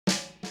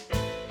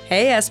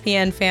Hey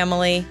SPN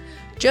family!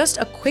 Just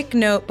a quick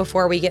note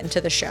before we get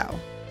into the show.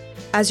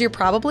 As you're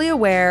probably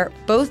aware,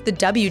 both the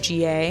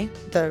WGA,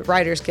 the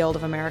Writers Guild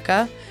of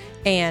America,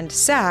 and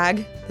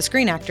SAG, the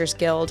Screen Actors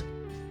Guild,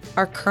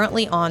 are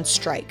currently on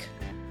strike.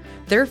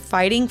 They're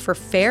fighting for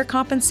fair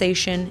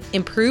compensation,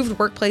 improved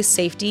workplace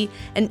safety,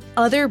 and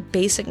other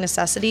basic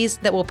necessities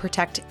that will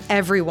protect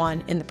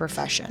everyone in the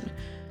profession,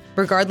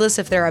 regardless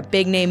if they're a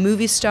big-name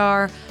movie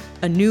star,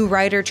 a new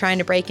writer trying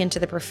to break into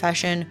the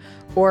profession,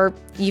 or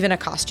even a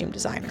costume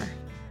designer.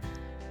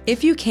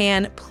 If you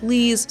can,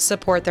 please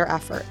support their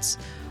efforts.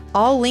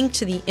 I'll link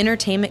to the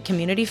Entertainment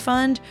Community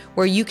Fund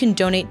where you can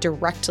donate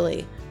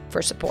directly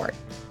for support.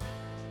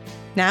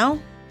 Now,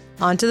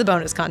 on to the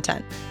bonus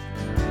content.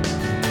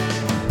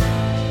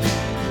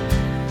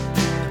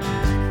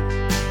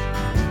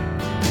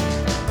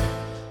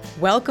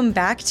 Welcome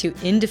back to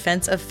In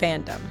Defense of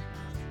Fandom.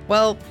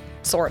 Well,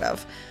 sort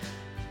of.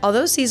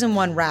 Although season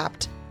 1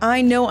 wrapped,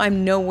 I know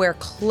I'm nowhere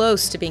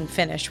close to being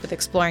finished with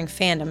exploring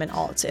fandom in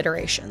all its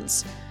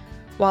iterations.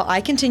 While I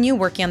continue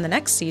working on the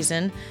next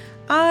season,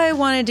 I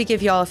wanted to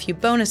give y'all a few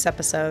bonus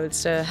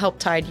episodes to help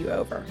tide you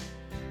over.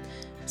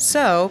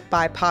 So,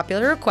 by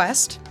popular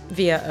request,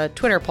 via a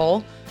Twitter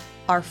poll,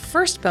 our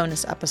first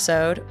bonus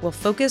episode will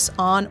focus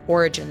on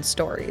origin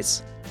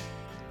stories.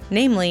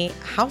 Namely,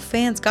 how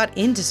fans got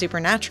into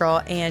Supernatural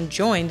and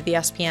joined the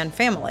SPN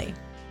family.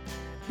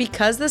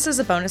 Because this is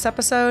a bonus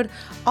episode,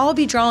 I'll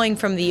be drawing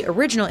from the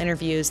original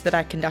interviews that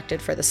I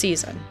conducted for the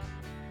season.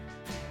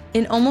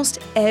 In almost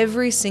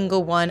every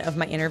single one of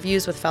my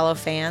interviews with fellow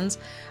fans,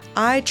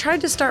 I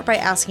tried to start by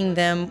asking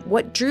them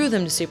what drew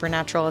them to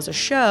Supernatural as a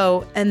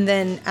show and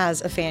then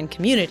as a fan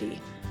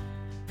community.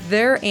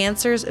 Their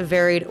answers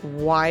varied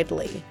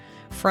widely,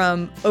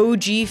 from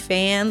OG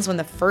fans when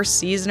the first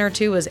season or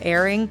two was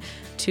airing,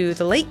 to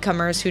the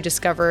latecomers who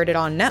discovered it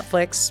on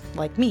Netflix,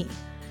 like me.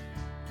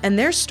 And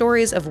their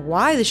stories of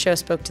why the show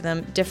spoke to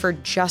them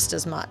differed just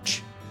as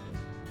much.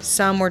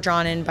 Some were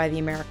drawn in by the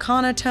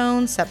Americana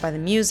tone set by the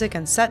music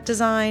and set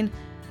design.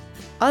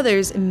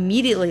 Others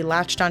immediately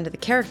latched onto the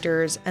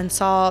characters and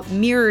saw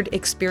mirrored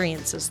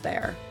experiences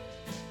there.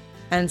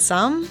 And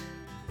some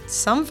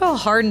fell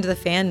hard into the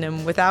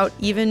fandom without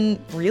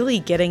even really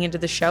getting into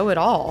the show at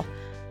all.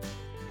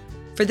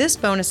 For this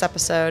bonus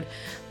episode,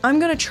 I'm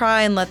going to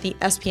try and let the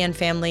SPN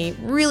family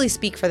really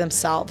speak for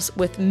themselves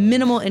with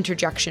minimal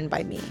interjection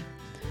by me.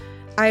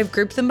 I've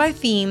grouped them by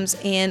themes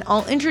and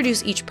I'll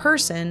introduce each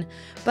person,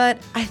 but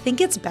I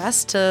think it's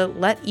best to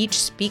let each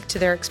speak to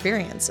their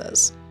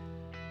experiences.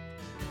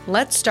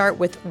 Let's start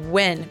with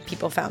when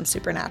people found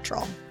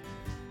Supernatural.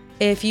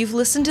 If you've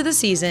listened to the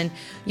season,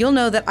 you'll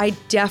know that I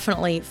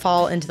definitely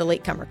fall into the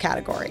latecomer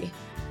category.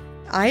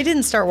 I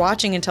didn't start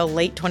watching until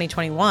late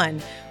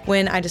 2021,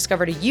 when I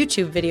discovered a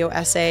YouTube video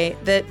essay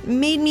that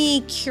made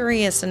me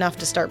curious enough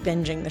to start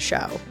binging the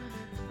show.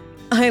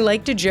 I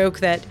like to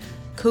joke that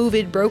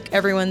COVID broke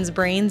everyone's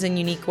brains in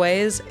unique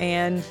ways,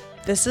 and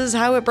this is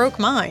how it broke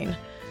mine.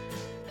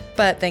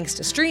 But thanks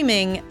to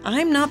streaming,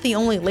 I'm not the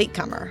only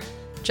latecomer.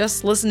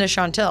 Just listen to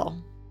Chantil.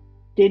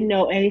 Didn't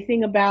know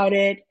anything about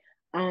it,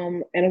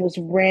 and it was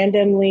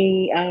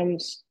randomly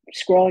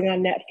scrolling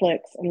on Netflix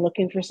and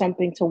looking for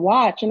something to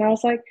watch, and I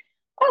was like,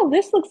 oh,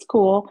 this looks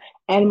cool.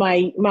 And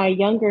my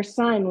younger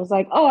son was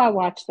like, oh, I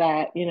watched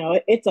that.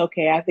 It's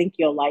okay. I think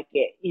you'll like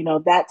it.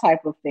 That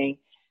type of thing.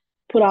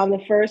 Put on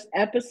the first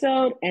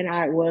episode and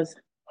I was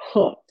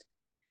hooked.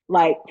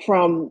 Like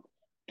from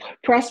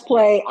press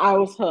play, I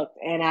was hooked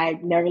and I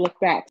never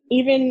looked back.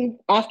 Even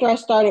after I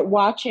started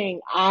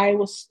watching, I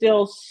was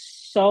still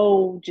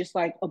so just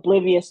like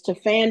oblivious to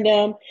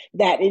fandom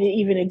that it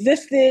even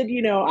existed.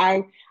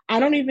 I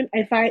don't even,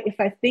 if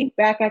I think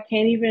back, I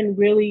can't even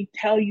really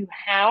tell you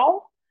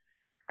how.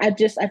 I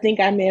think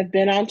I may have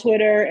been on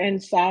Twitter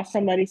and saw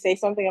somebody say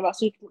something about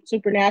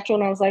Supernatural,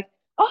 and I was like,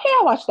 oh, hey,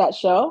 I watched that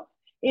show,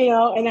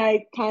 and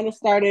I kind of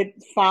started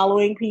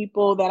following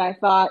people that I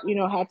thought,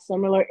 had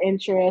similar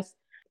interests.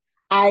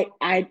 I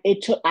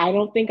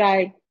don't think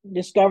I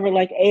discovered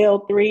like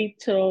AO3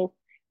 till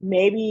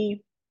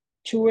maybe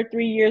 2 or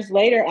 3 years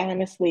later,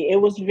 honestly.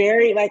 It was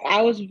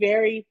I was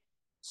very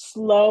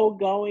slow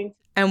going.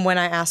 And when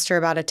I asked her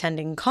about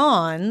attending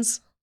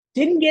cons,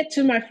 didn't get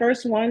to my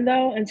first one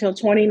though until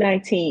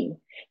 2019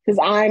 because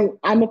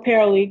I'm a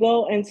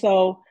paralegal, and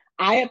so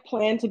I had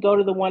planned to go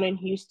to the one in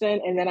Houston,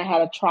 and then I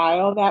had a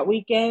trial that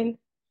weekend,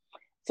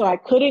 so I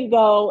couldn't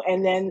go,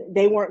 and then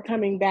they weren't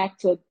coming back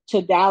to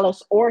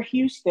Dallas or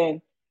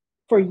Houston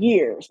for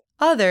years.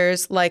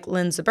 Others, like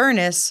Lynn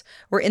Zabernis,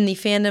 were in the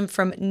fandom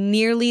from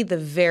nearly the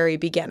very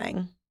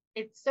beginning.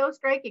 It's so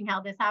striking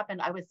how this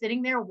happened. I was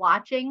sitting there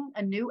watching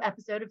a new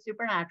episode of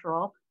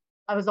Supernatural.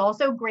 I was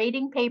also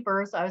grading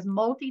papers. So I was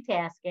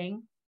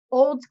multitasking,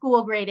 old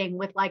school grading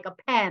with like a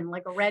pen,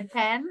 like a red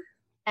pen,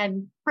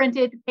 and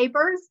printed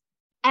papers.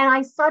 And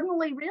I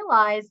suddenly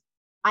realized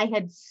I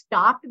had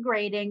stopped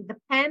grading. The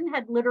pen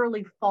had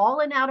literally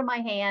fallen out of my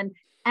hand,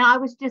 and I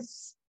was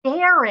just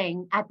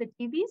staring at the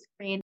TV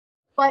screen.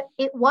 But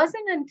it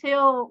wasn't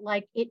until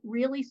like it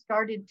really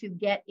started to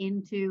get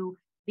into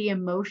the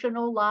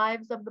emotional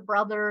lives of the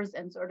brothers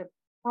and sort of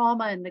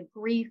trauma and the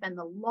grief and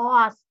the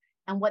loss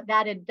and what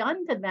that had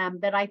done to them,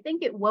 that I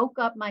think it woke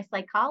up my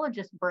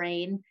psychologist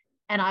brain.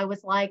 And I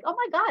was like, oh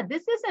my God,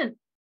 this isn't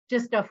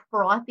just a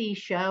frothy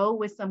show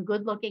with some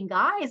good looking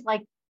guys.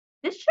 Like,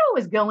 this show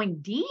is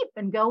going deep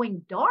and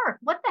going dark.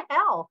 What the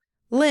hell?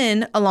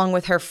 Lynn, along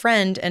with her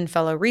friend and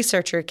fellow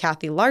researcher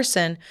Kathy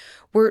Larson,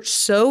 were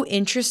so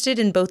interested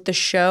in both the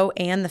show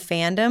and the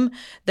fandom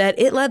that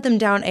it led them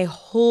down a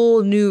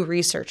whole new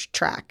research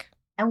track.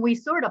 And we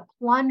sort of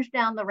plunged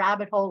down the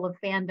rabbit hole of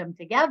fandom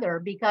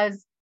together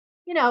because,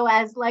 you know,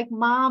 as like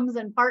moms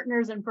and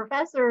partners and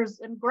professors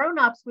and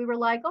grownups, we were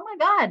like, oh my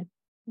God,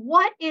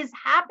 what is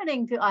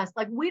happening to us?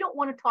 Like, we don't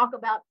want to talk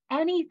about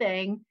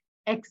anything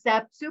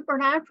except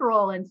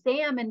Supernatural and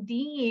Sam and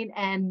Dean,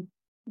 and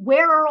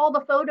where are all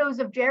the photos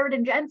of Jared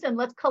and Jensen?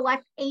 Let's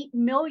collect 8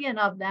 million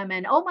of them.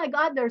 And oh my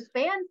God, there's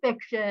fan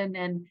fiction.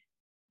 And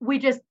we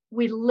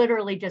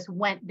literally just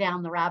went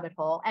down the rabbit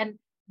hole. And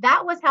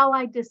that was how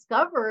I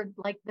discovered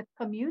like the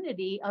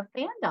community of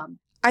fandom.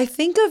 I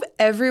think of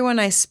everyone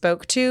I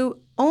spoke to,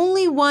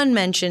 only one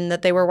mentioned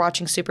that they were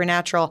watching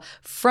Supernatural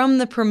from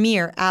the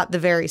premiere at the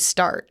very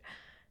start.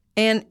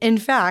 And in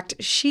fact,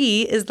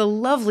 she is the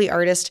lovely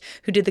artist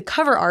who did the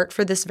cover art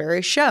for this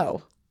very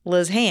show,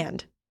 Liz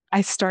Hand.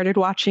 I started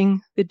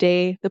watching the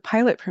day the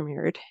pilot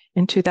premiered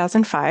in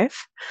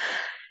 2005.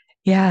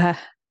 Yeah,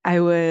 I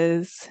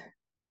was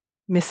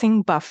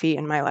missing Buffy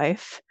in my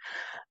life.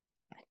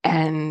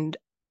 And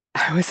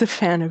I was a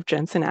fan of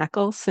Jensen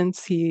Ackles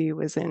since he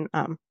was in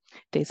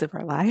Days of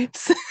Our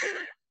Lives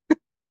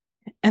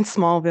and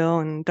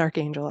Smallville and Dark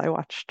Angel. I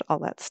watched all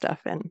that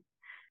stuff and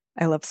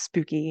I love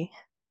spooky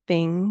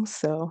things.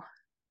 So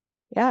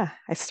yeah,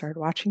 I started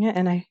watching it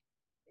and I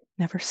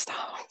never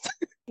stopped.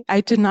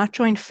 I did not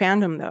join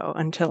fandom though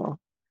until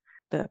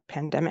the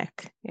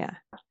pandemic. Yeah.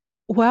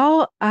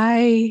 Well,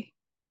 I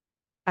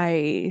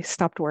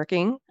stopped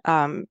working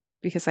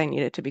because I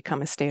needed to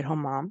become a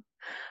stay-at-home mom.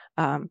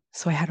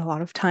 So I had a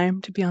lot of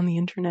time to be on the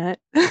internet.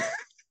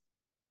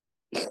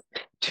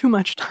 Too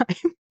much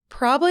time.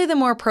 Probably the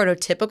more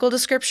prototypical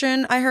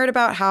description I heard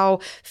about how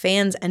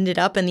fans ended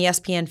up in the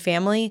SPN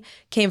family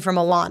came from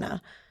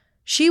Alana.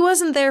 She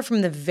wasn't there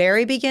from the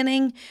very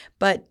beginning,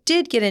 but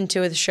did get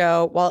into the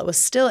show while it was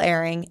still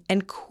airing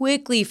and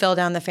quickly fell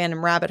down the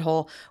fandom rabbit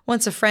hole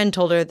once a friend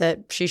told her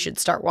that she should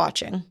start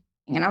watching.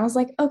 And I was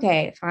like,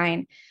 okay,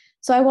 fine.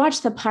 So I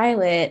watched the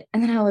pilot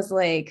and then I was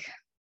like,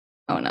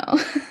 oh no,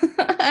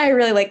 I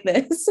really like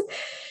this.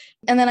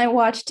 And then I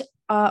watched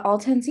all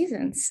 10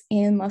 seasons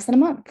in less than a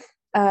month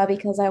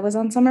because I was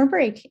on summer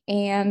break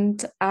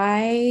and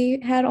I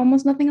had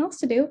almost nothing else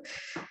to do.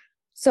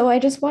 So I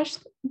just watched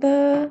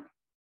the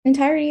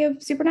entirety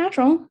of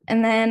Supernatural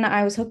and then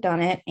I was hooked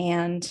on it.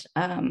 And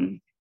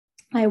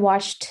I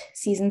watched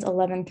seasons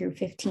 11 through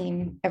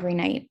 15 every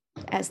night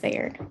as they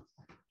aired.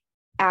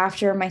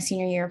 After my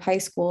senior year of high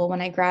school,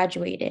 when I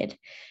graduated,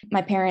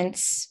 my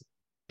parents,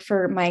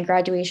 for my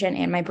graduation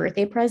and my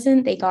birthday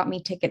present, they got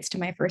me tickets to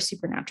my first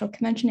Supernatural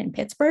convention in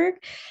Pittsburgh.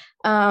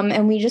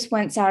 And we just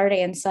went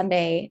Saturday and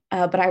Sunday.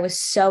 But I was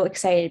so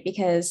excited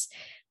because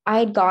I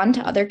had gone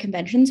to other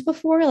conventions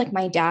before. Like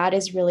my dad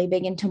is really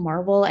big into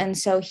Marvel. And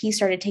so he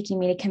started taking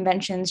me to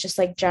conventions, just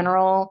like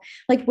general,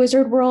 like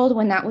Wizard World,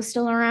 when that was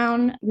still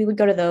around. We would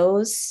go to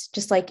those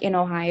just like in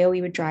Ohio.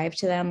 We would drive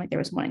to them. Like there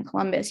was one in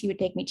Columbus he would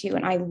take me to,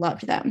 and I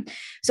loved them.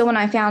 So when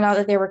I found out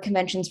that there were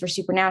conventions for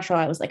Supernatural,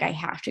 I was like, I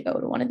have to go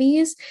to one of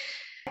these.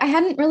 I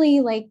hadn't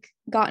really like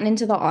gotten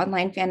into the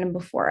online fandom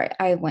before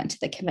I went to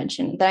the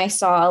convention. Then I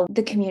saw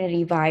the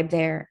community vibe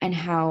there and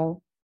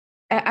how,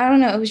 I don't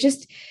know, it was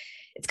just,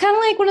 it's kind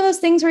of like one of those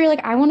things where you're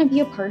like, I want to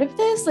be a part of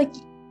this. Like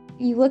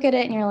you look at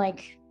it and you're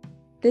like,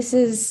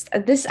 this,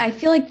 I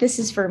feel like this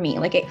is for me.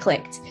 Like it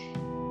clicked.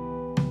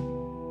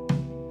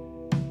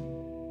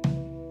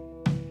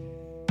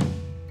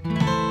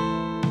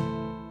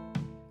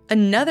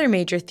 Another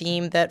major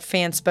theme that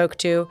fans spoke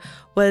to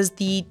was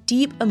the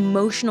deep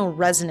emotional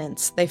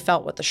resonance they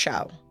felt with the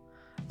show.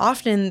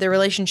 Often, the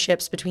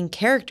relationships between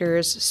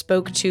characters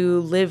spoke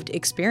to lived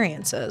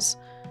experiences.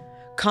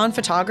 Con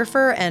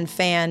photographer and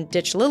fan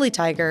Ditch Lily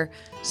Tiger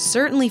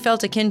certainly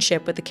felt a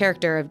kinship with the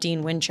character of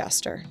Dean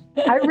Winchester.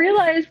 I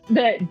realized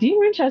that Dean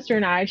Winchester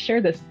and I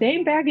share the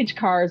same baggage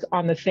cars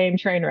on the same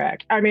train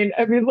wreck. I mean,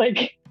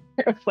 like,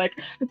 it was like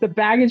the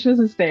baggage was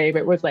the same.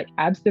 It was like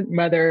absent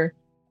mother.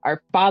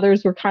 Our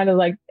fathers were kind of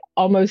like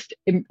almost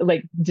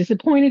like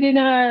disappointed in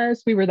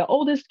us. We were the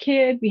oldest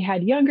kid. We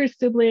had younger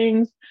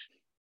siblings.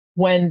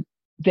 When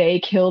they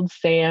killed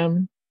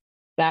Sam,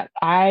 that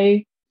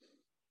I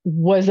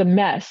was a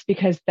mess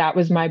because that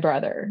was my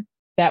brother.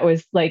 That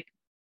was like,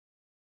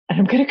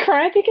 I'm going to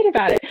cry thinking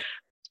about it.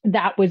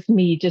 That was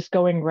me just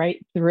going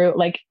right through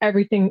like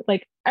everything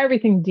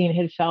Dean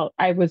had felt.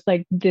 I was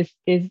like, this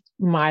is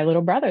my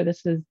little brother.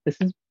 This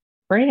is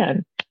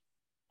Bran.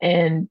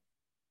 And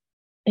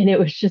it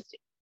was just,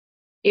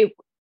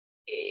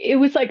 it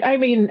was like, I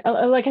mean,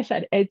 like I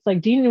said, it's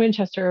like Dean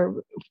Winchester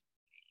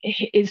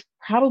is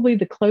probably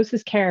the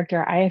closest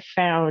character I have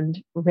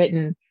found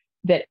written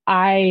that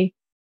I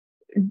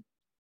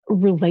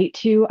relate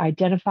to,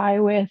 identify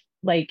with.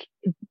 Like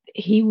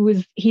he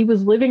was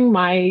living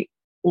my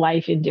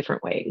life in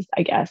different ways,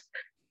 I guess.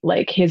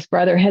 Like his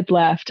brother had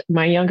left,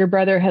 my younger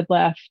brother had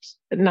left,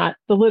 not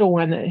the little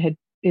one that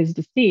is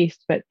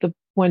deceased, but the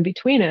one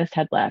between us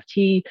had left.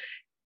 He,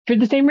 for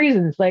the same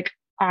reasons, like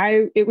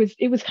it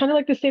was kind of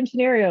like the same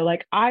scenario.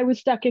 Like I was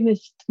stuck in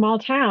this small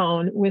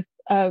town with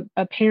a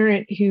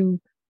parent who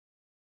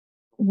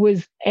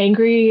was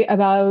angry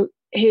about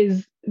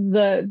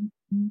the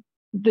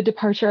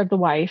departure of the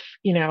wife.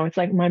 You know, it's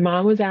like my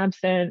mom was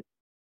absent.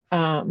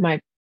 My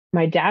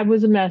dad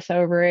was a mess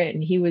over it,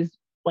 and he was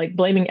like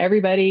blaming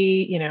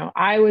everybody. You know,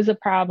 I was a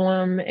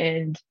problem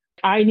and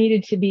I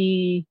needed to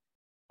be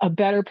a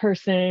better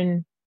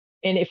person.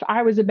 And if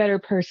I was a better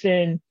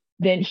person,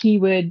 then he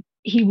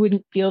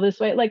wouldn't feel this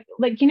way. Like,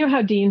 you know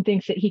how Dean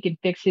thinks that he could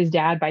fix his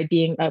dad by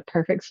being a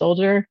perfect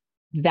soldier?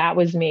 That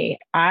was me.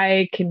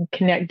 I can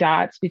connect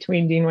dots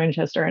between Dean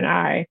Winchester and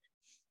I.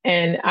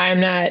 And I'm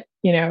not,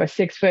 you know, a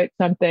 6 foot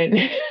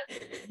something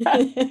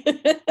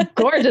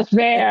gorgeous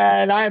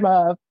man. I'm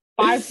a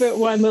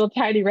 5'1" little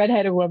tiny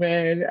redheaded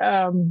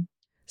woman.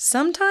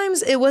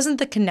 Sometimes it wasn't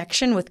the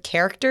connection with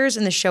characters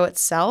in the show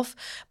itself,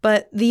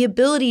 but the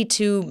ability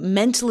to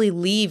mentally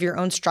leave your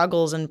own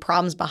struggles and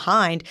problems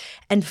behind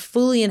and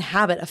fully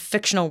inhabit a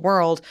fictional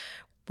world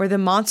where the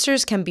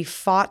monsters can be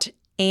fought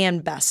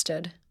and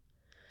bested.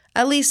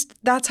 At least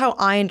that's how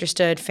I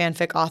understood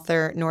fanfic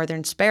author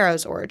Northern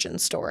Sparrow's origin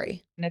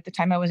story. And at the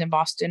time I was in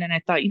Boston, and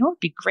I thought, you know what would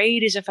be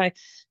great is if I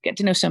get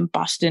to know some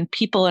Boston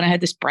people. And I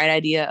had this bright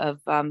idea of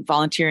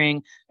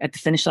volunteering at the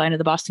finish line of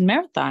the Boston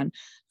Marathon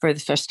for the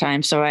first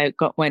time. So I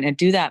went and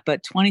do that.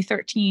 But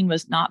 2013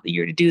 was not the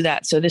year to do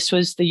that. So this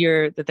was the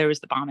year that there was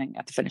the bombing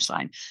at the finish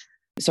line.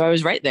 So I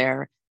was right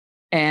there.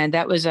 And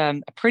that was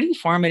a pretty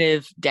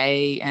formative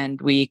day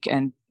and week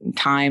and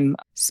time.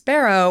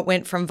 Sparrow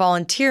went from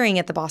volunteering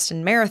at the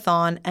Boston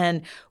Marathon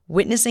and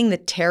witnessing the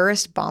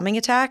terrorist bombing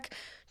attack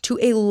to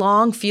a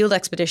long field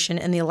expedition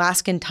in the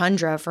Alaskan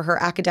tundra for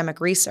her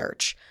academic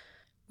research.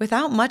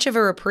 Without much of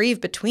a reprieve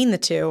between the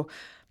two,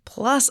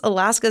 plus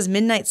Alaska's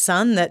midnight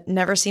sun that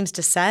never seems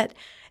to set,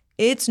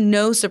 it's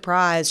no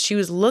surprise she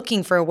was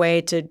looking for a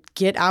way to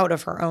get out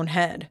of her own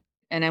head.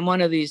 And I'm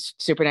one of these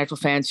Supernatural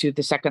fans who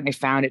the second they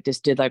found it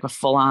just did like a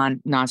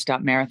full-on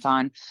nonstop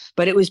marathon.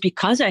 But it was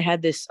because I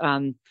had this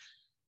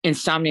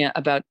insomnia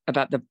about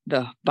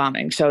the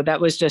bombing. So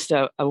that was just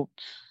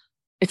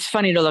it's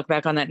funny to look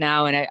back on that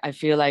now. And I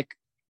feel like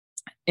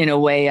in a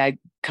way I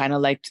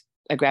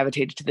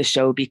gravitated to the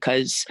show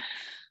because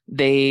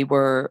they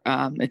were,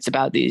 it's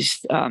about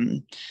these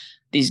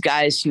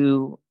guys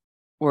who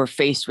were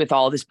faced with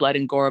all this blood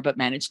and gore, but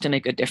managed to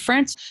make a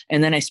difference.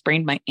 And then I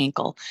sprained my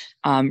ankle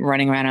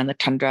running around on the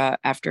tundra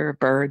after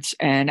birds.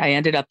 And I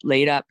ended up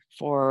laid up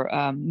for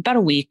about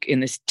a week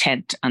in this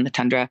tent on the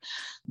tundra.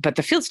 But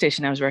the field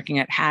station I was working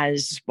at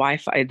has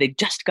Wi-Fi. They'd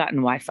just gotten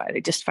Wi-Fi.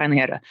 They just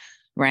finally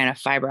ran a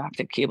fiber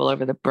optic cable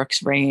over the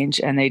Brooks Range,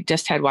 and they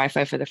just had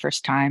Wi-Fi for the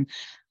first time.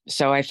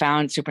 So I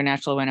found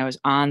Supernatural when I was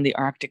on the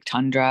Arctic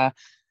tundra,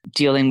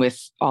 dealing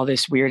with all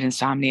this weird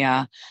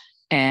insomnia.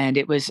 And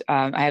it was,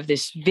 I have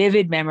this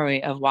vivid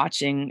memory of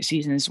watching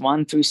seasons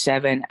 1 through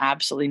 7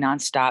 absolutely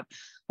nonstop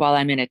while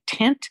I'm in a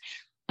tent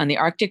on the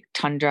Arctic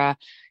tundra,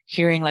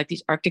 hearing like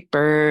these Arctic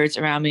birds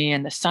around me,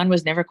 and the sun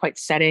was never quite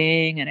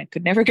setting and I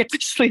could never get to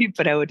sleep,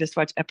 but I would just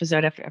watch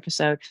episode after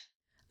episode.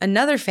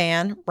 Another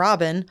fan,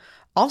 Robin,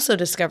 also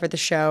discovered the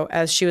show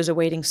as she was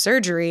awaiting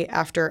surgery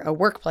after a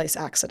workplace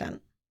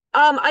accident.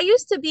 I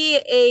used to be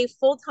a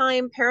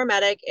full-time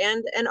paramedic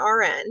and an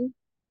RN,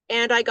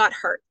 and I got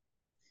hurt.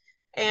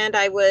 And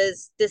I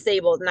was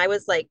disabled. And I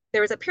was like,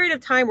 there was a period of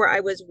time where I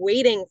was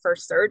waiting for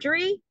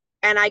surgery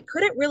and I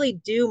couldn't really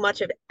do much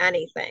of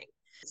anything.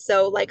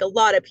 So like a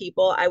lot of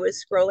people, I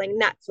was scrolling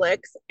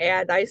Netflix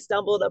and I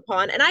stumbled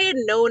upon, and I had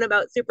known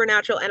about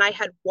Supernatural and I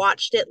had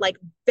watched it like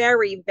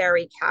very,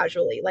 very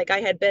casually. Like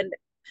I had been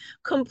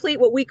complete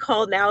what we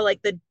call now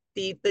like the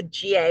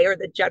GA, or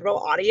the general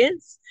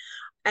audience.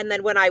 And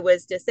then when I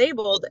was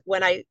disabled,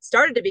 when I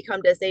started to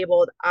become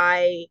disabled,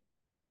 I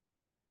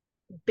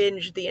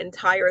binged the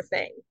entire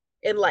thing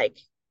in like,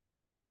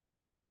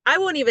 I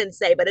won't even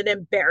say, but an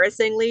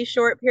embarrassingly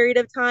short period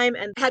of time,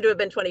 and had to have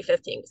been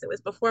 2015 because it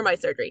was before my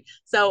surgery.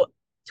 So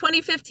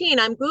 2015,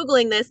 I'm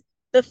Googling this.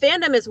 The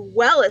fandom is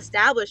well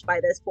established by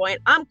this point.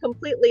 I'm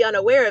completely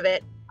unaware of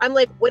it. I'm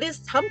like, what is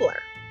Tumblr?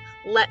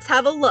 Let's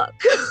have a look.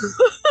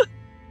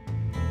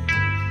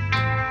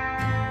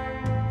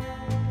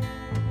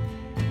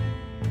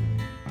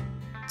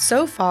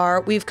 So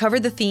far, we've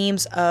covered the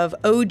themes of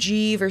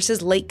OG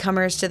versus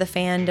latecomers to the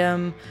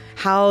fandom,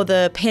 how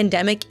the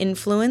pandemic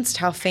influenced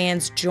how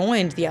fans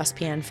joined the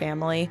SPN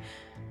family,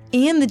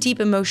 and the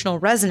deep emotional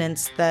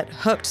resonance that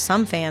hooked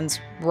some fans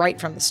right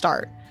from the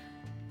start.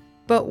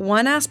 But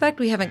one aspect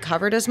we haven't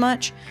covered as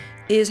much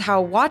is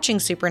how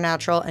watching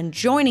Supernatural and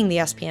joining the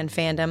SPN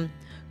fandom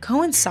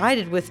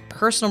coincided with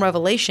personal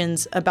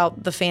revelations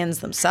about the fans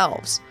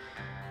themselves.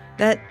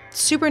 That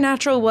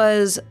Supernatural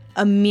was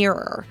a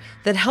mirror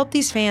that helped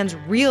these fans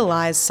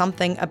realize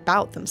something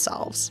about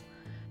themselves.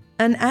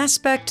 an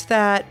aspect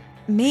that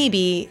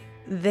maybe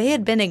they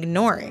had been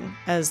ignoring,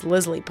 as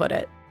Leslie put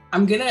it.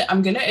 I'm gonna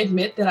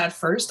admit that at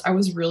first I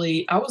was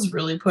really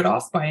put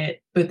off by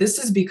it, but this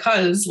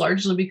is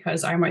largely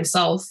because I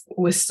myself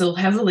was still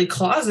heavily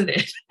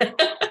closeted.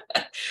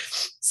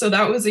 So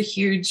that was a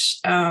huge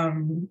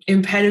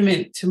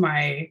impediment to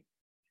my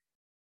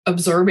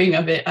absorbing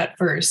of it at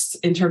first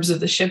in terms of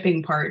the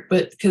shipping part.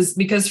 But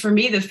because for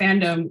me the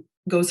fandom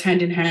goes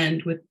hand in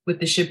hand with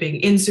the shipping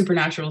in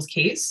Supernatural's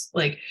case.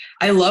 Like,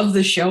 I love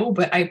the show,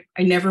 but I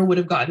never would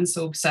have gotten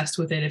so obsessed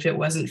with it if it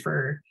wasn't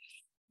for,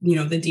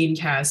 the Dean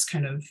Cass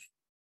kind of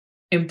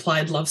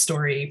implied love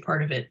story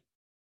part of it.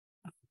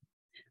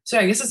 So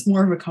I guess it's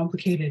more of a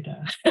complicated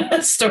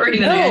story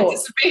than I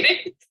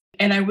anticipated.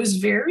 And I was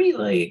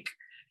very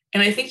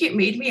and I think it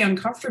made me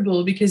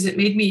uncomfortable because it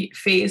made me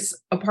face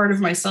a part of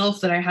myself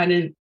that I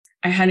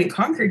hadn't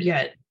conquered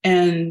yet.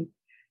 And,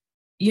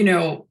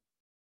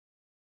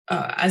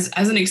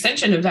 as an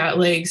extension of that,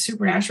 like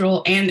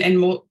Supernatural and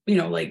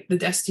the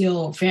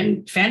Destiel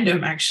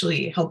fandom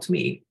actually helped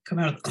me come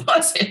out of the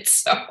closet.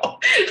 So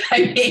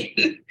I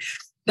mean,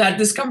 that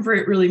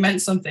discomfort really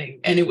meant something,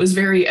 and it was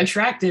very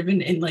attractive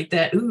in like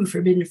that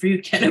forbidden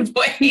fruit kind of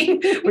way,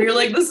 where you're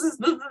like, this is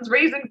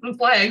raising some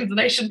flags, and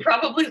I should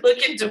probably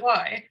look into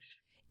why.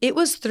 It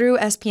was through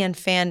SPN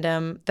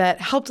fandom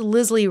that helped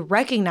Leslie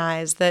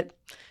recognize that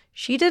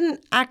she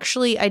didn't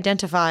actually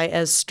identify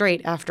as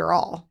straight after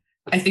all.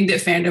 I think that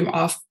fandom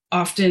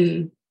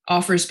often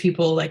offers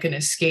people like an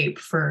escape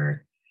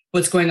for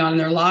what's going on in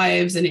their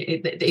lives, and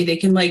they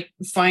can like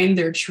find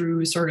their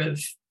true sort of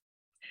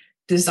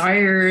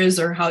desires,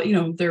 or how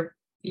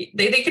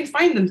they can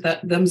find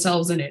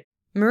themselves in it.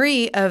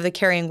 Marie of the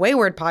Carrying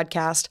Wayward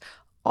podcast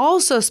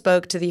also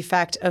spoke to the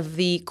effect of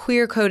the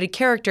queer-coded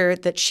character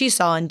that she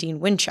saw in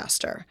Dean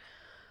Winchester.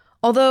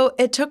 Although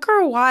it took her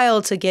a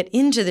while to get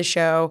into the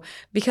show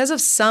because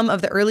of some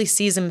of the early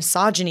season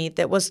misogyny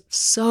that was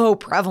so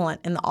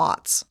prevalent in the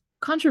aughts.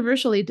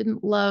 Controversially,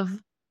 didn't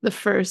love the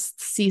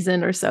first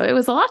season or so. It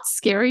was a lot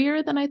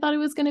scarier than I thought it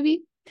was going to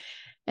be.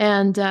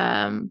 And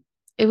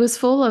it was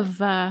full of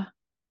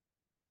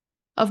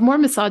more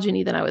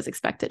misogyny than I was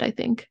expected, I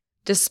think.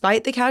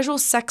 Despite the casual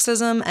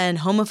sexism and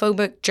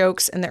homophobic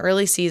jokes in the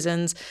early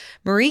seasons,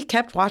 Marie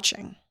kept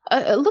watching.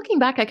 Looking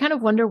back, I kind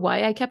of wonder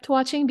why I kept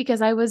watching,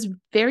 because I was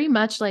very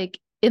much like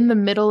in the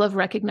middle of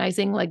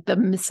recognizing like the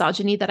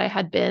misogyny that I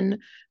had been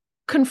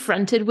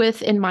confronted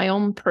with in my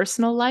own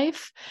personal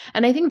life.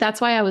 And I think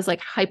that's why I was like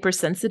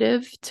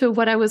hypersensitive to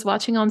what I was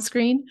watching on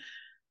screen.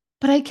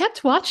 But I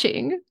kept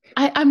watching.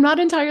 I'm not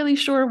entirely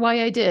sure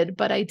why I did,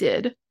 but I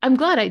did. I'm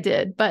glad I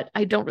did, but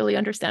I don't really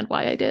understand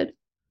why I did.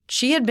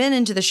 She had been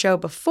into the show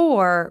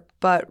before,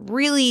 but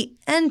really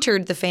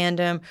entered the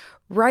fandom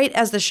right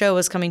as the show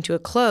was coming to a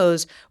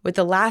close with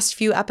the last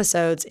few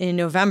episodes in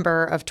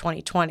November of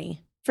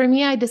 2020. For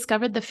me, I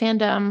discovered the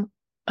fandom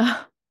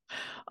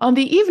on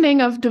the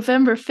evening of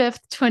November 5th,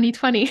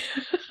 2020.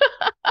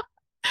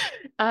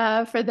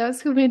 For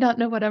those who may not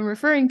know what I'm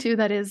referring to,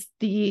 that is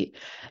the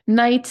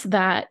night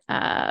that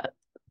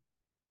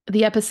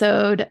the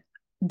episode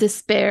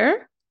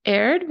Despair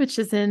aired, which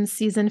is in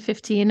season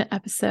 15,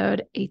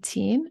 episode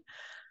 18.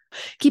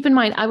 Keep in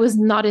mind, I was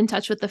not in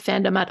touch with the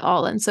fandom at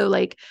all. And so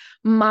like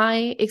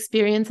my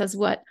experience as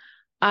what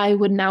I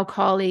would now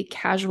call a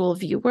casual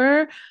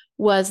viewer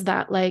was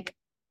that like,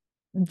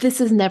 this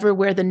is never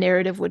where the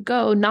narrative would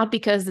go, not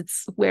because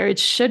it's where it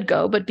should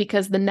go, but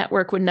because the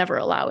network would never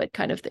allow it,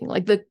 kind of thing.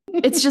 Like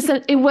it's just,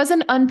 it was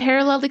an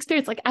unparalleled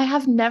experience. Like I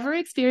have never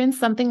experienced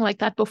something like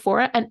that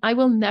before, and I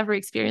will never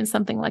experience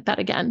something like that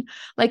again.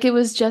 Like it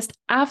was just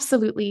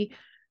absolutely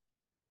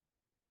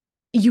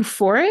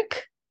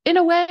euphoric in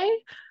a way,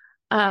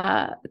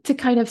 to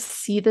kind of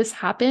see this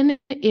happen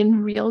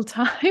in real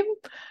time,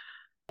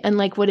 and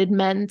like what it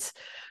meant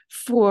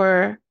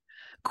for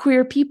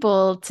queer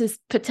people to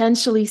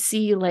potentially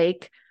see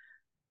like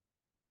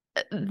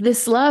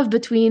this love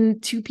between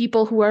two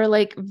people who are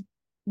like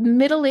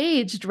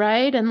middle-aged,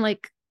 right? And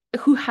like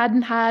who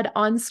hadn't had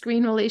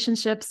on-screen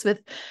relationships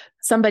with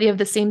somebody of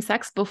the same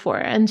sex before.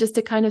 And just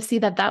to kind of see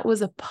that that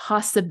was a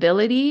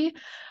possibility.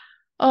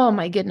 Oh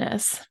my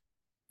goodness.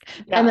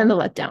 Yeah. And then the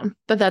letdown,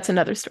 but that's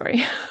another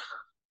story.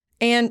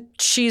 And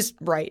she's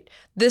right.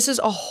 This is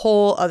a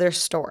whole other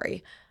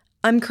story.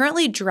 I'm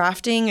currently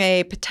drafting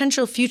a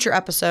potential future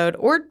episode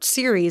or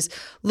series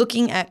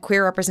looking at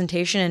queer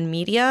representation in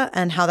media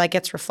and how that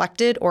gets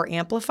reflected or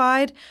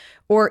amplified,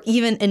 or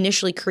even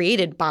initially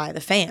created by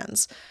the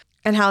fans,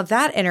 and how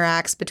that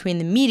interacts between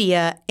the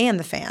media and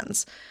the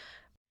fans.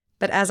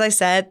 But as I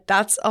said,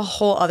 that's a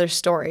whole other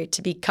story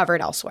to be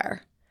covered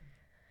elsewhere.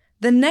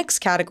 The next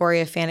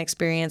category of fan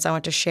experience I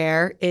want to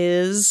share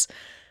is,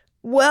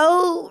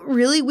 well,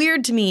 really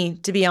weird to me,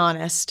 to be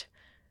honest.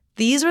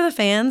 These were the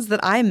fans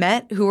that I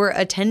met who were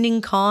attending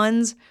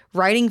cons,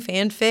 writing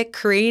fanfic,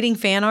 creating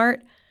fan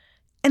art,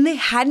 and they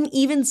hadn't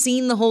even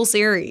seen the whole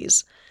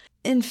series.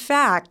 In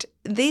fact,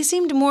 they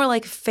seemed more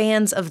like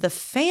fans of the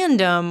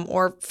fandom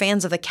or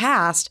fans of the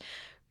cast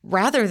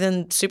rather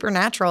than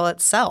Supernatural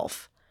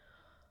itself.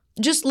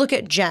 Just look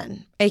at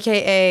Jen,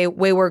 aka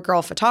Wayward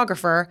Girl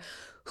Photographer,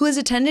 who has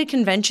attended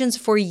conventions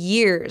for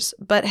years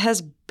but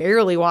has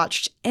barely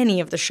watched any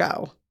of the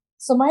show.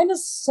 So mine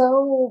is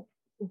so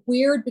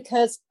weird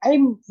because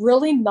I'm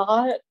really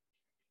not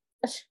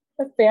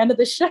a fan of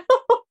the show.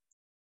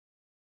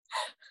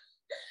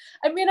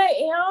 I mean, I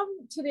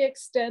am to the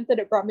extent that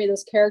it brought me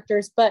those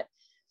characters, but,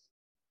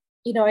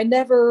 you know, I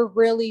never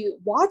really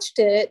watched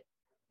it.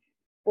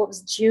 What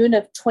was June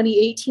of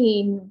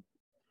 2018?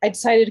 I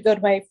decided to go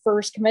to my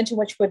first convention,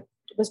 which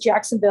was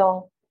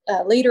Jacksonville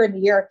later in the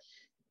year.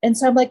 And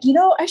so I'm like, you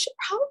know, I should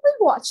probably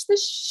watch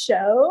this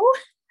show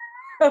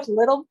a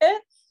little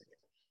bit.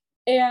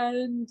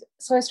 And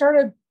so I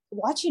started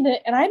watching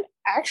it, and I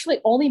actually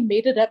only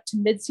made it up to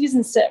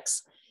mid-season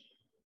 6.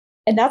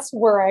 And that's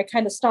where I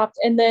kind of stopped.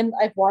 And then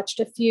I've watched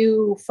a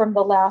few from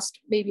the last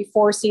maybe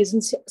 4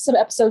 seasons, some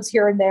episodes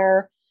here and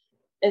there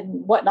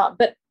and whatnot.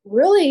 But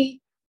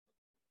really,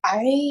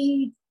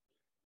 I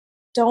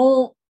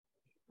don't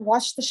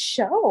watch the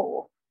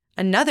show.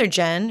 Another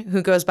Jen,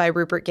 who goes by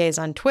Rupert Gaze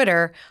on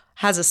Twitter,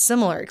 has a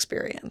similar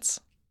experience.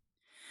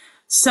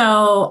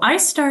 So I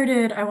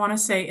started, I want to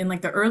say, in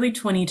like the early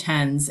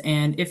 2010s.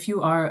 And if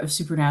you are a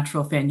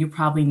Supernatural fan, you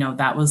probably know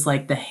that was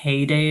like the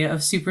heyday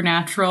of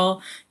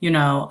Supernatural, you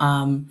know.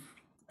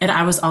 And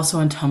I was also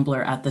on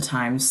Tumblr at the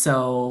time.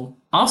 So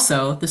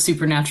also the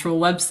Supernatural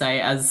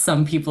website, as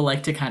some people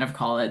like to kind of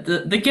call it.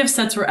 The gift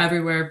sets were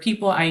everywhere.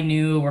 People I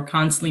knew were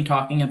constantly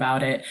talking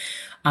about it.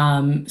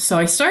 So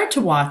I started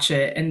to watch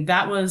it. And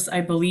that was,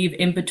 I believe,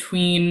 in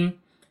between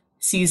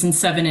season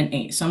 7 and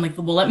 8. So I'm like,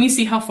 well, let me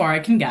see how far I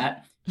can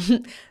get.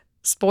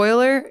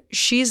 Spoiler,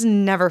 she's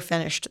never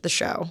finished the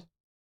show.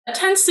 That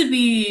tends to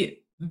be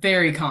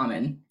very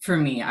common for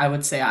me, I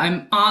would say.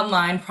 I'm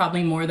online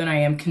probably more than I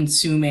am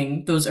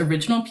consuming those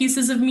original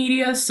pieces of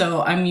media.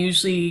 So I'm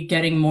usually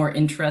getting more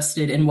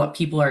interested in what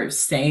people are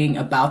saying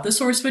about the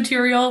source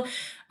material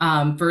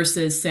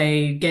versus,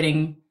 say,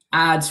 getting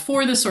ads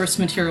for the source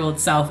material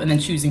itself and then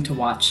choosing to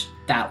watch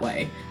that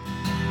way.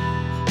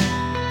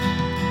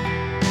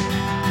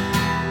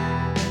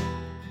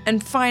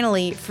 And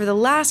finally, for the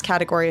last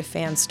category of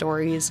fan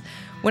stories,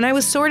 when I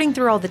was sorting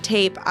through all the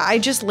tape, I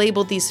just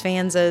labeled these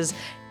fans as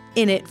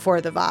in it for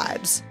the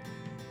vibes.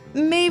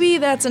 Maybe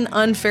that's an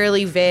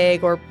unfairly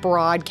vague or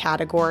broad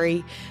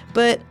category,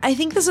 but I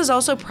think this is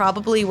also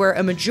probably where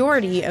a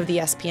majority of the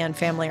SPN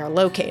family are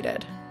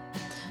located.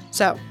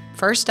 So,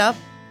 first up,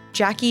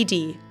 Jackie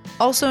D,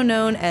 also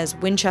known as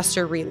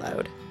Winchester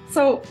Reload.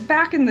 So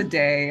back in the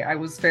day, I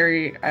was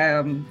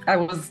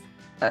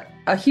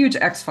a huge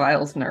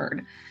X-Files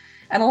nerd.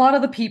 And a lot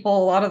of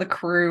the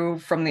crew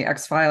from the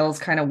X-Files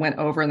kind of went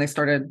over and they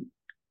started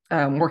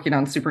working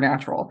on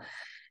Supernatural.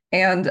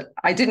 And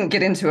I didn't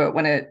get into it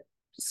when it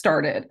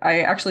started.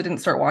 I actually didn't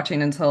start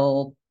watching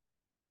until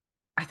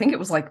I think it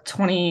was like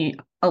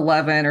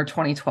 2011 or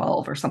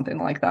 2012 or something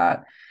like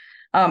that.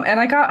 And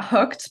I got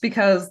hooked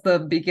because the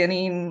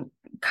beginning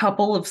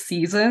couple of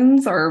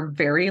seasons are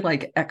very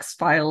like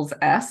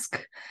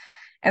X-Files-esque.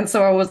 And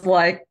so I was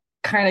like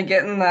kind of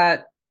getting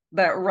that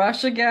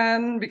rush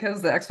again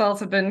because the X-Files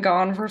had been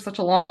gone for such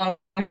a long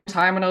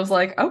time. And I was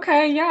like,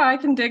 okay, yeah, I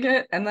can dig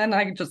it. And then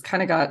I just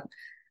kind of got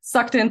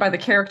sucked in by the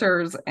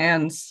characters.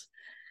 And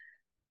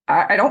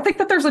I don't think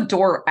that there's a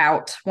door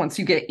out once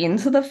you get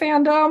into the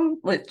fandom.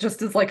 It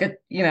just is like a,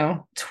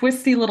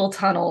 twisty little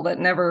tunnel that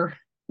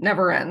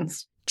never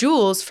ends.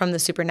 Jules from the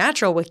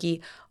Supernatural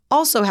Wiki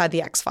also had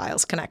the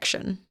X-Files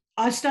connection.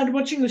 I started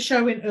watching the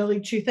show in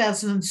early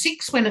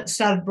 2006 when it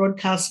started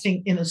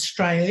broadcasting in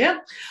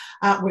Australia,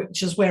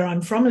 which is where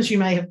I'm from, as you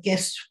may have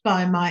guessed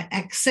by my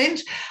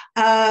accent.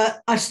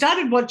 I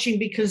started watching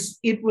because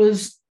it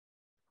was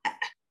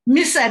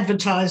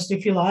misadvertised,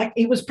 if you like.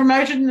 It was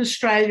promoted in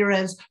Australia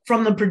as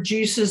from the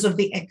producers of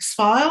The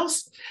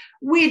X-Files,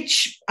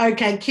 which,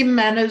 Kim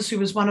Manners, who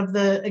was one of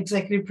the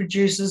executive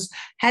producers,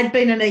 had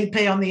been an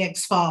EP on The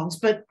X-Files,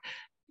 but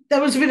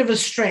that was a bit of a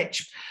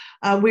stretch.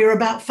 We were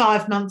about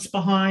 5 months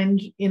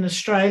behind in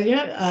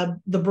Australia,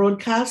 the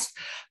broadcast,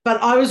 but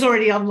I was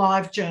already on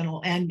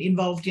LiveJournal and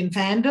involved in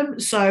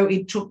fandom. So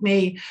it took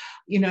me,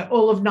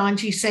 all of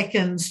 90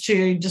 seconds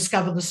to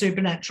discover the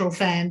Supernatural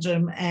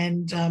fandom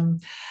and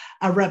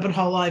a rabbit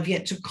hole I've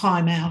yet to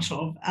climb out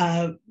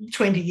of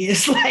 20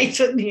 years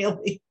later,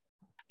 nearly.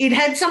 It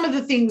had some of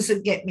the things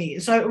that get me.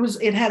 So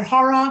it had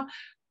horror.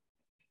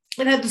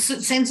 It had the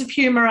sense of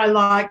humor I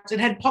liked. It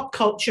had pop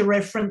culture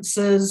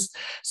references.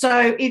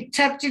 So it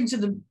tapped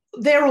into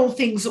they're all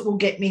things that will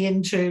get me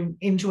into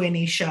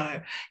any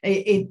show.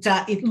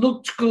 It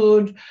looked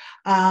good,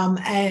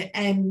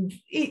 and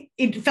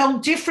it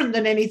felt different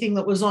than anything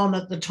that was on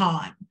at the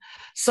time.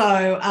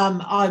 So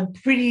I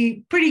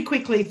pretty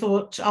quickly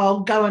thought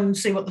I'll go and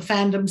see what the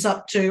fandom's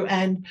up to,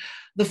 and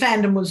the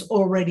fandom was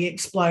already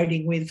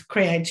exploding with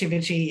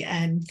creativity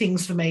and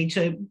things for me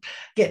to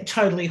get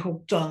totally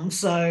hooked on.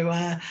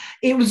 So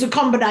it was a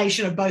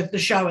combination of both the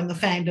show and the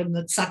fandom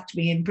that sucked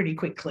me in pretty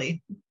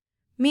quickly.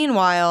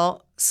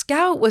 Meanwhile,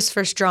 Scout was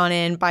first drawn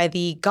in by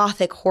the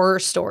gothic horror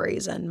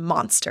stories and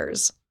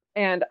monsters.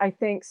 And I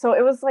think, so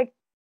it was like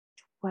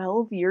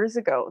 12 years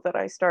ago that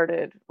I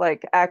started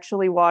like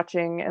actually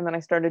watching, and then I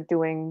started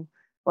doing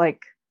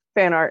like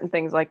fan art and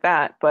things like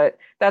that. But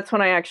that's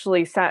when I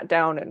actually sat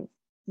down and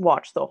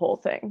watched the whole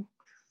thing.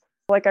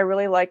 Like, I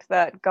really liked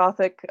that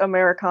gothic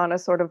Americana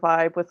sort of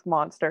vibe with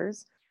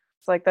monsters.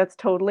 It's like, that's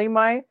totally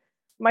my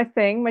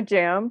thing, my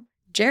jam.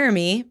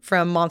 Jeremy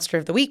from Monster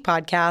of the Week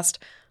podcast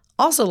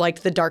also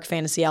liked the dark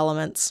fantasy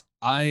elements.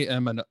 I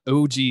am an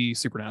OG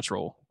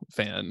Supernatural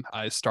fan.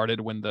 I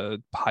started when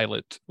the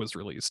pilot was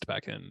released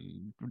back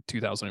in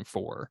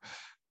 2004.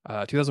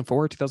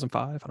 2004,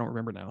 2005, I don't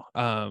remember now.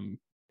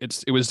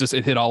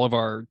 It hit all of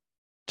our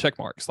check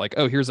marks. Like,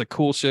 oh, here's a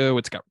cool show.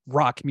 It's got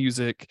rock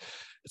music.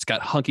 It's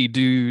got hunky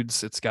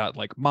dudes. It's got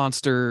like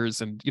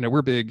monsters, and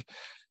we're big,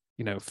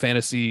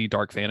 fantasy,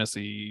 dark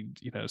fantasy,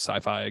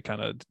 sci-fi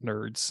kind of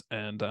nerds,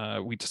 and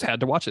we just had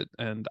to watch it,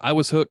 and I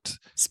was hooked.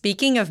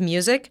 Speaking of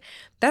music,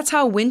 that's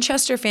how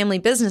Winchester family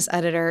business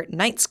editor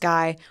Night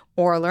Sky,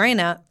 or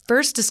Lorena,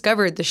 first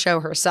discovered the show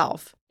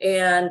herself.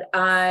 And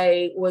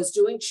I was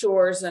doing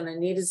chores and I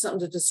needed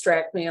something to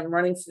distract me. I'm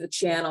running through the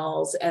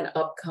channels, and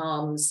up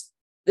comes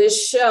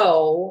this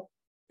show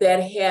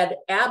that had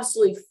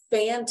absolutely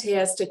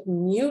fantastic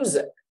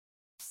music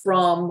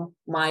from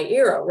my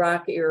era,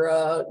 rock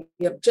era.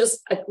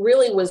 I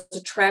really was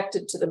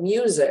attracted to the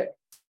music.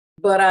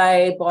 But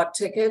I bought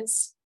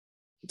tickets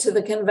to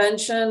the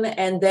convention,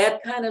 and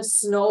that kind of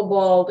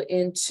snowballed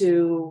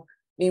into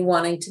me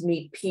wanting to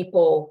meet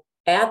people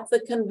at the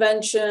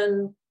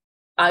convention.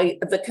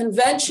 The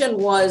convention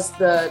was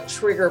the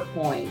trigger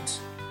point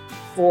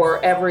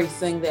for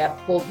everything that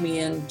pulled me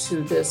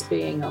into this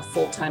being a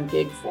full-time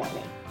gig for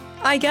me.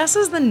 I guess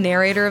as the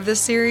narrator of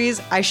this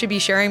series, I should be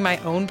sharing my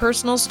own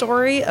personal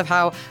story of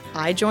how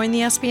I joined the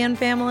SPN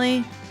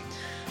family.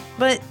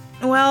 But,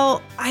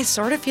 well, I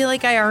sort of feel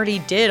like I already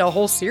did a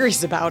whole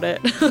series about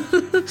it.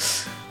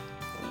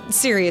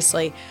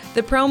 Seriously,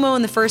 the promo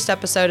in the first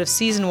episode of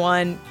season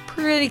 1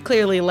 pretty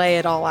clearly lay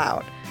it all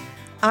out.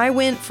 I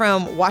went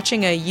from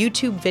watching a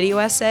YouTube video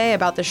essay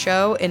about the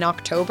show in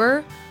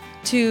October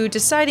to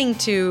deciding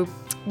to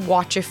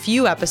watch a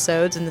few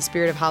episodes in the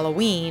spirit of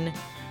Halloween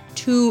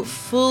to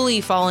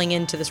fully falling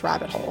into this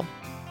rabbit hole.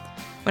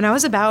 When I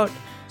was about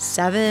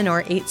 7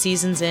 or 8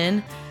 seasons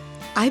in,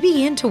 I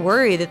began to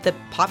worry that the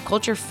pop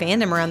culture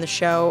fandom around the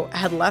show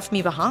had left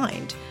me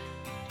behind.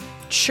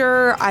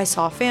 Sure, I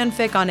saw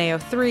fanfic on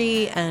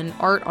AO3 and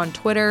art on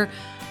Twitter,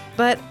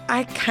 but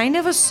I kind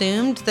of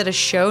assumed that a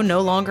show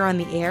no longer on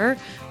the air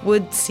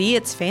would see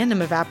its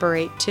fandom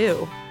evaporate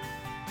too.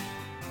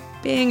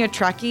 Being a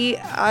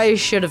Trekkie, I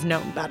should have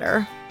known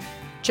better.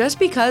 Just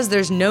because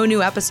there's no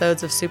new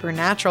episodes of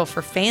Supernatural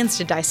for fans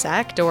to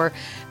dissect or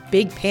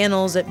big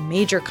panels at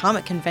major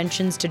comic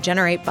conventions to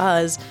generate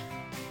buzz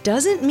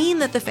doesn't mean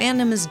that the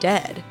fandom is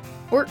dead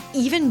or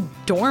even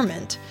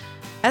dormant.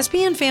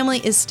 SPN Family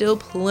is still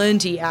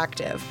plenty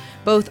active,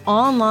 both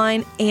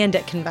online and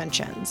at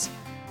conventions.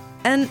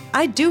 And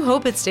I do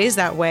hope it stays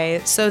that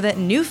way so that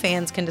new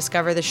fans can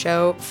discover the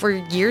show for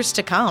years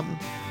to come.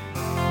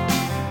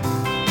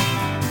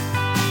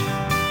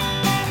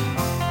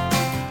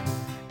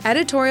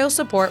 Editorial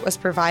support was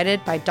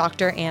provided by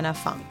Dr. Anna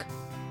Funk.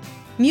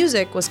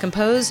 Music was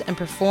composed and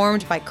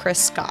performed by Chris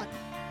Scott.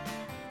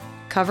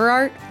 Cover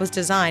art was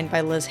designed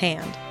by Liz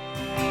Hand.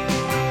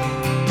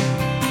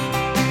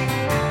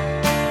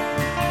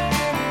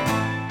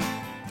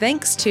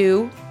 Thanks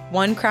to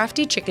One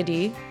Crafty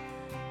Chickadee,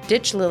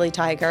 Ditch Lily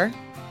Tiger,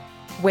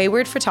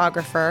 Wayward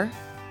Photographer,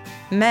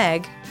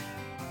 Meg,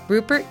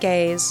 Rupert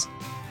Gaze,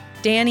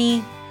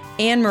 Danny,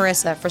 and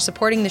Marissa for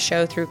supporting the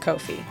show through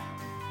Ko-fi.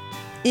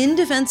 In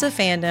Defense of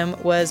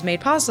Fandom was made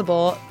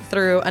possible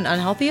through an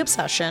unhealthy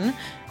obsession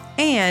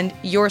and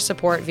your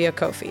support via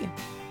Ko-fi.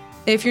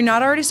 If you're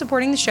not already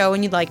supporting the show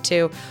and you'd like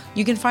to,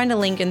 you can find a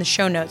link in the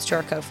show notes to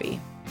our Ko-fi.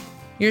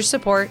 Your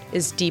support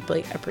is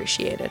deeply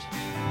appreciated.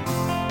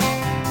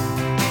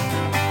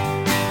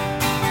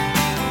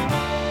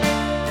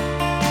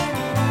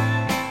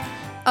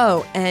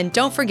 Oh, and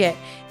don't forget,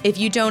 if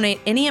you donate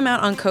any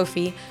amount on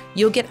Ko-fi,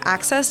 you'll get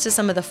access to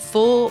some of the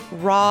full,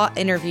 raw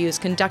interviews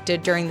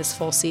conducted during this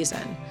full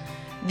season.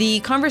 The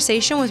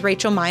conversation with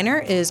Rachel Miner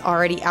is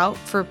already out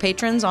for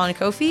patrons on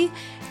Ko-fi,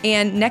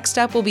 and next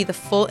up will be the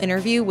full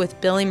interview with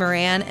Billy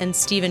Moran and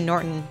Stephen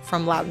Norton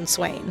from Loudon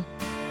Swain.